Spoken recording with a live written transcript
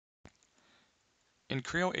In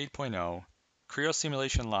Creo 8.0, Creo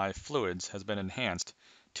Simulation Live Fluids has been enhanced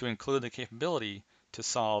to include the capability to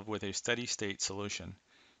solve with a steady state solution.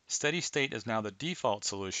 Steady state is now the default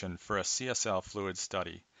solution for a CSL fluid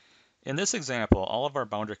study. In this example, all of our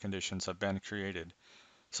boundary conditions have been created.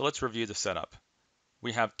 So let's review the setup.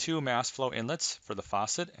 We have 2 mass flow inlets for the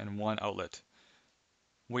faucet and 1 outlet.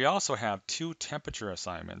 We also have 2 temperature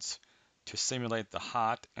assignments to simulate the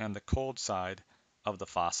hot and the cold side of the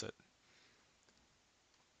faucet.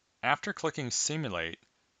 After clicking Simulate,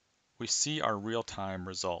 we see our real-time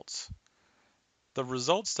results. The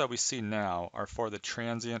results that we see now are for the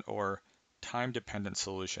transient or time-dependent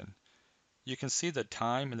solution. You can see the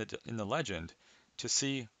time in the legend to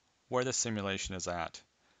see where the simulation is at.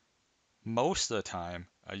 Most of the time,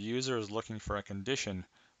 a user is looking for a condition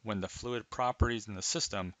when the fluid properties in the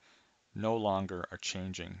system no longer are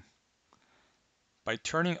changing. By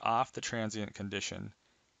turning off the transient condition,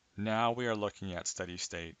 now we are looking at steady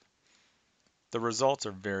state. The results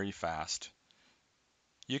are very fast.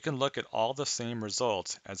 You can look at all the same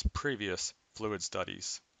results as previous fluid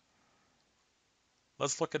studies.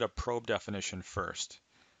 Let's look at a probe definition first.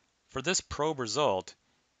 For this probe result,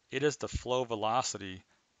 it is the flow velocity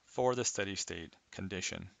for the steady state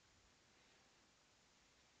condition.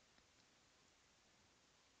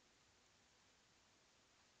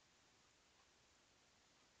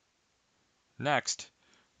 Next,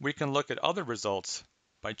 we can look at other results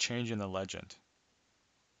by changing the legend.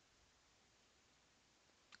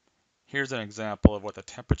 Here's an example of what the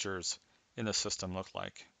temperatures in the system look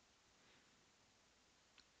like.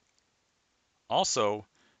 Also,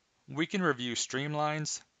 we can review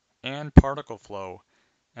streamlines and particle flow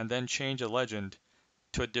and then change a legend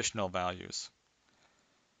to additional values.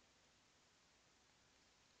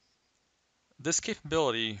 This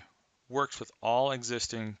capability works with all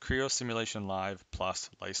existing Creo Simulation Live Plus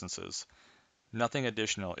licenses. Nothing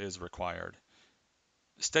additional is required.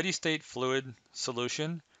 Steady state fluid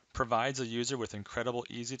solution provides a user with incredible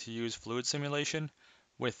easy to use fluid simulation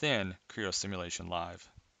within Creo Simulation Live.